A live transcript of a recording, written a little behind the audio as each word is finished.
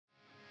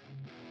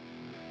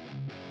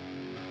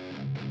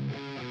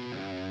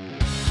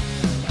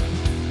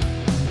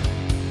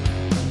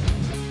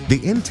The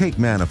intake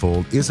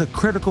manifold is a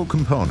critical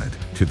component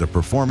to the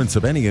performance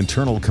of any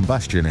internal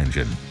combustion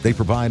engine. They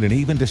provide an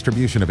even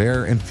distribution of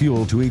air and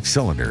fuel to each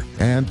cylinder,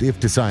 and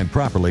if designed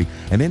properly,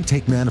 an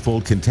intake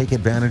manifold can take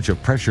advantage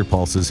of pressure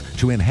pulses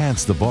to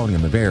enhance the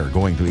volume of air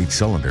going to each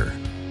cylinder.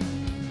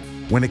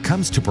 When it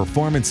comes to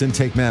performance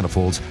intake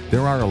manifolds,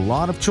 there are a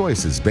lot of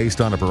choices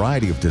based on a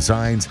variety of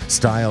designs,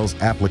 styles,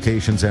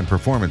 applications, and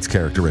performance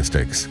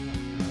characteristics.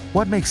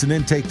 What makes an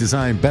intake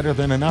design better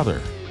than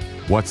another?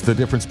 What's the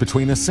difference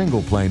between a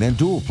single-plane and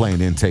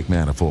dual-plane intake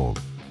manifold?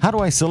 How do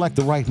I select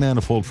the right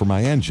manifold for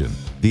my engine?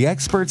 The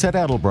experts at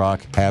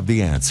Edelbrock have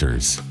the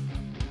answers.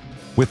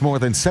 With more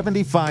than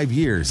 75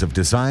 years of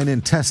design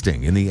and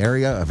testing in the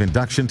area of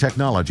induction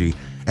technology,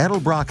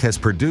 Edelbrock has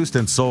produced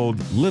and sold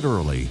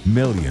literally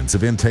millions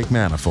of intake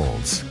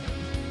manifolds.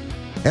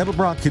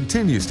 Edelbrock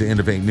continues to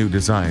innovate new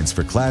designs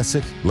for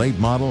classic, late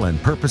model,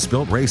 and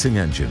purpose-built racing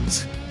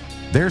engines.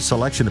 Their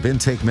selection of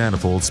intake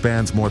manifolds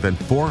spans more than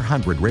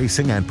 400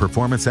 racing and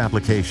performance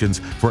applications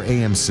for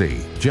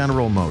AMC,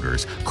 General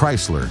Motors,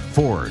 Chrysler,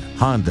 Ford,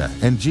 Honda,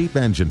 and Jeep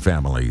engine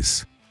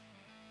families.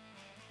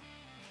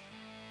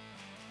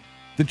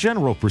 The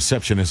general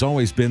perception has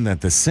always been that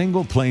the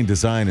single-plane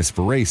design is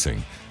for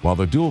racing, while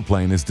the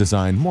dual-plane is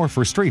designed more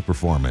for street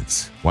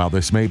performance. While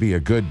this may be a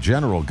good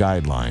general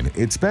guideline,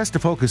 it's best to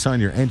focus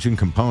on your engine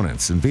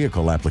components and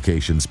vehicle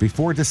applications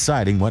before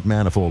deciding what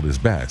manifold is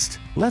best.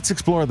 Let's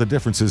explore the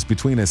differences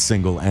between a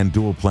single and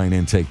dual-plane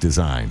intake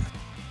design.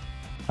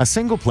 A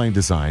single-plane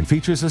design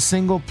features a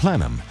single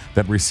plenum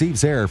that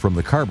receives air from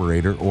the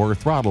carburetor or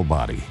throttle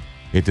body.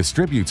 It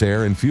distributes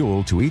air and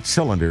fuel to each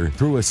cylinder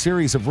through a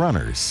series of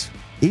runners.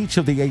 Each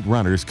of the 8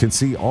 runners can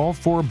see all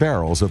 4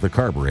 barrels of the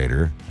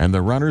carburetor, and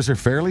the runners are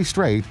fairly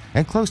straight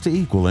and close to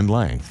equal in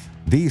length.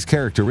 These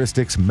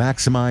characteristics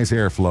maximize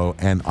airflow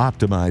and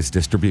optimize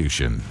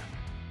distribution.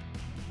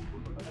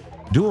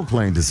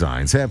 Dual-plane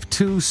designs have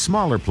 2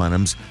 smaller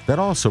plenums that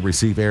also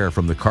receive air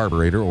from the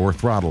carburetor or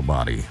throttle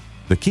body.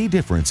 The key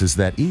difference is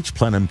that each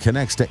plenum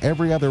connects to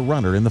every other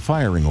runner in the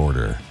firing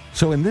order.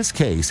 So in this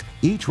case,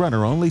 each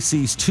runner only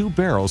sees 2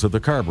 barrels of the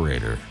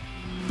carburetor.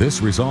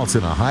 This results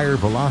in a higher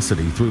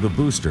velocity through the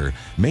booster,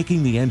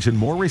 making the engine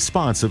more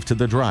responsive to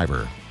the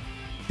driver.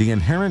 The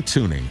inherent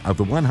tuning of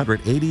the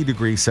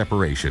 180-degree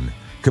separation,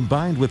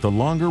 combined with the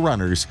longer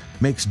runners,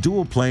 makes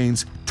dual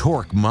planes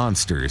torque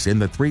monsters in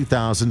the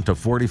 3,000 to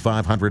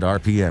 4,500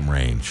 RPM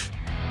range.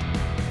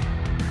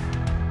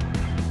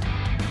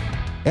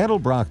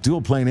 Edelbrock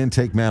dual-plane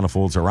intake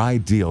manifolds are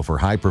ideal for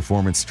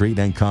high-performance street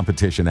and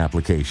competition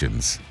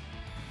applications.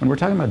 When we're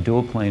talking about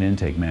dual-plane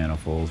intake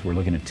manifolds, we're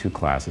looking at 2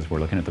 classes. We're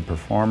looking at the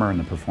Performer and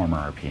the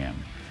Performer RPM.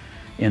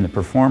 In the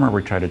Performer,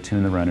 we try to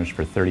tune the runners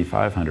for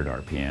 3,500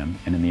 RPM,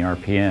 and in the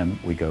RPM,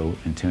 we go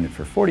and tune it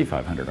for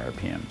 4,500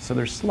 RPM. So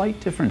there's slight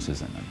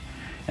differences in them.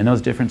 And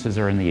those differences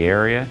are in the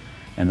area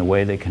and the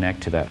way they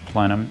connect to that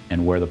plenum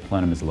and where the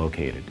plenum is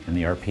located. In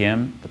the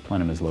RPM, the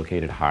plenum is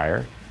located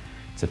higher.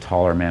 It's a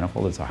taller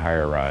manifold, it's a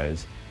higher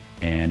rise.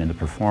 And in the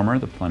Performer,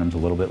 the plenum's a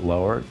little bit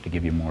lower to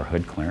give you more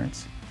hood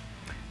clearance.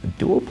 The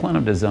dual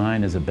plenum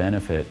design is a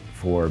benefit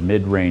for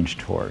mid-range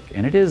torque,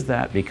 and it is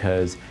that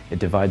because it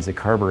divides the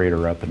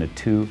carburetor up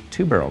into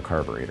two-barrel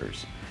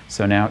carburetors.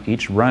 So now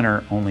each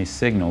runner only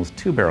signals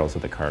 2 barrels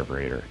of the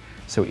carburetor.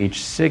 So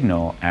each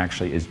signal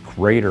actually is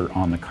greater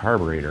on the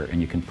carburetor, and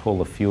you can pull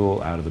the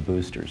fuel out of the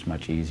boosters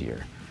much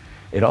easier.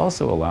 It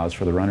also allows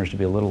for the runners to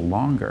be a little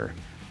longer,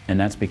 and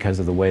that's because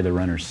of the way the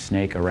runners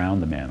snake around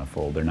the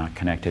manifold. They're not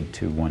connected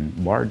to one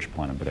large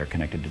plenum, but they're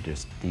connected to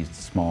just these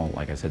small,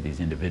 like I said,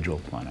 these individual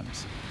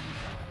plenums.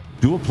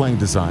 Dual-plane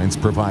designs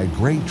provide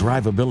great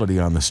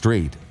drivability on the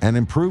street and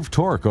improve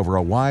torque over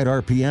a wide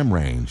RPM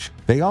range.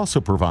 They also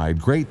provide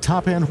great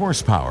top-end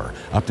horsepower,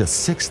 up to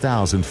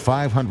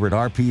 6,500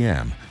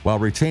 RPM, while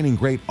retaining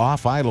great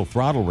off-idle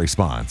throttle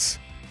response.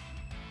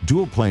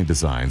 Dual-plane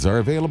designs are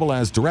available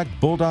as direct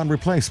bolt-on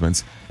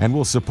replacements and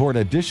will support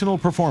additional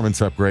performance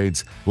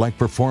upgrades like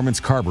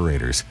performance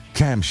carburetors,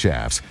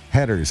 camshafts,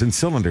 headers, and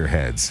cylinder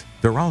heads.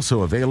 They're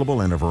also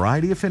available in a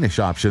variety of finish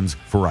options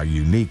for a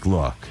unique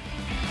look.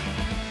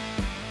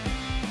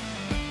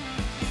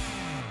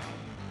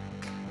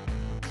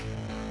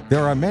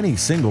 There are many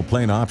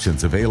single-plane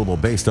options available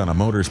based on a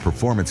motor's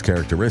performance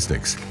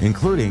characteristics,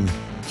 including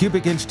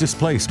cubic inch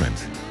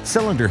displacement,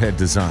 cylinder head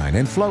design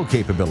and flow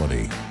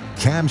capability,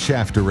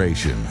 camshaft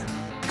duration,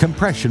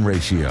 compression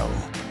ratio,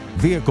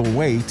 vehicle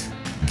weight,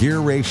 gear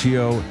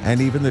ratio,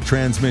 and even the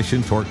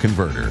transmission torque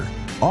converter.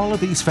 All of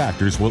these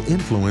factors will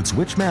influence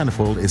which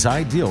manifold is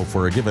ideal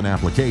for a given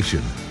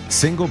application.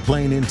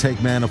 Single-plane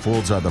intake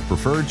manifolds are the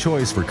preferred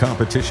choice for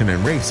competition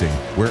and racing,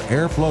 where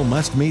airflow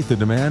must meet the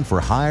demand for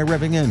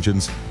high-revving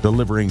engines,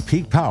 delivering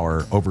peak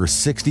power over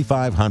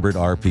 6,500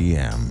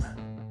 RPM.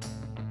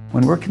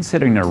 When we're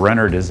considering a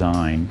runner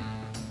design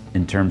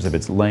in terms of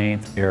its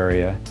length,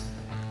 area,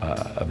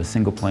 of a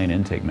single-plane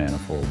intake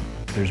manifold,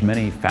 there's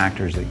many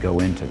factors that go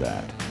into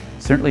that.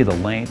 Certainly the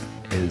length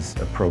is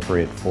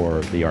appropriate for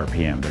the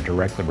RPM. They're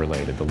directly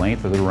related. The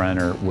length of the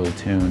runner will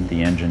tune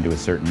the engine to a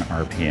certain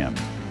RPM.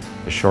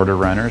 The shorter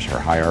runners are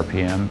high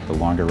RPM, the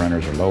longer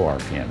runners are low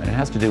RPM, and it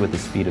has to do with the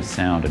speed of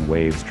sound and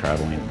waves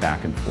traveling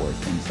back and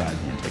forth inside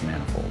the intake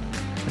manifold.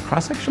 The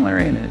cross-sectional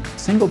area in a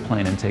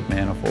single-plane intake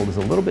manifold is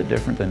a little bit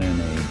different than in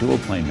a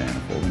dual-plane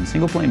manifold. In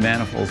single-plane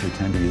manifolds, we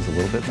tend to use a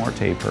little bit more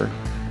taper.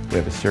 We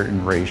have a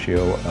certain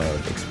ratio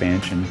of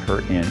expansion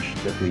per inch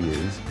that we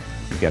use.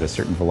 You've got a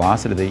certain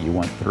velocity that you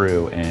want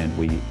through, and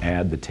we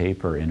add the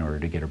taper in order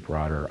to get a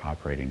broader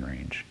operating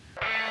range.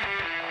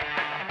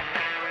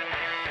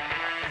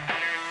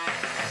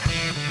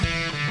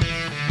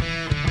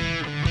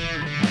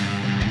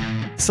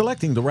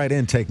 Selecting the right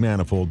intake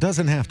manifold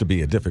doesn't have to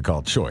be a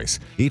difficult choice.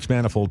 Each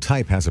manifold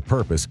type has a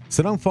purpose,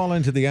 so don't fall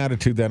into the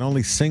attitude that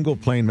only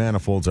single-plane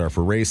manifolds are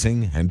for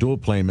racing and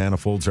dual-plane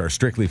manifolds are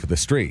strictly for the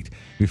street.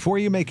 Before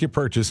you make your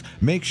purchase,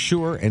 make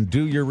sure and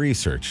do your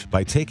research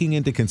by taking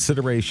into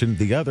consideration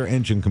the other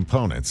engine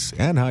components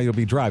and how you'll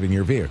be driving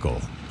your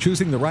vehicle.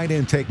 Choosing the right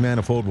intake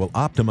manifold will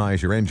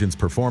optimize your engine's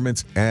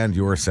performance and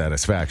your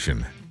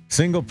satisfaction.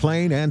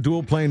 Single-plane and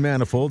dual-plane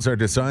manifolds are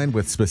designed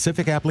with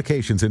specific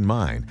applications in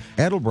mind.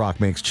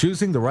 Edelbrock makes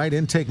choosing the right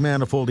intake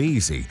manifold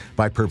easy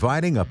by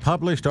providing a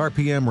published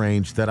RPM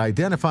range that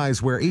identifies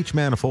where each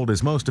manifold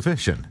is most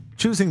efficient.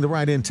 Choosing the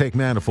right intake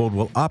manifold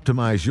will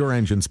optimize your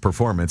engine's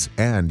performance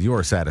and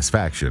your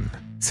satisfaction.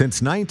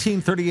 Since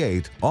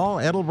 1938, all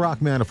Edelbrock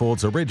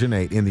manifolds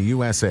originate in the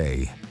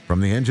USA. From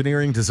the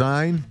engineering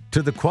design,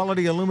 to the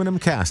quality aluminum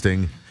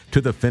casting, to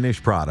the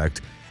finished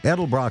product,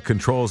 Edelbrock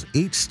controls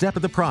each step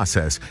of the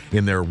process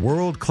in their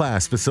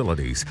world-class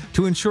facilities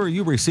to ensure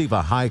you receive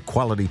a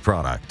high-quality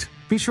product.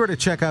 Be sure to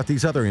check out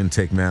these other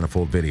intake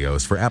manifold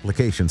videos for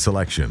application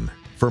selection.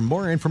 For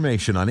more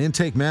information on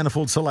intake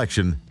manifold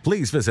selection,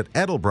 please visit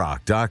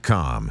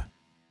edelbrock.com.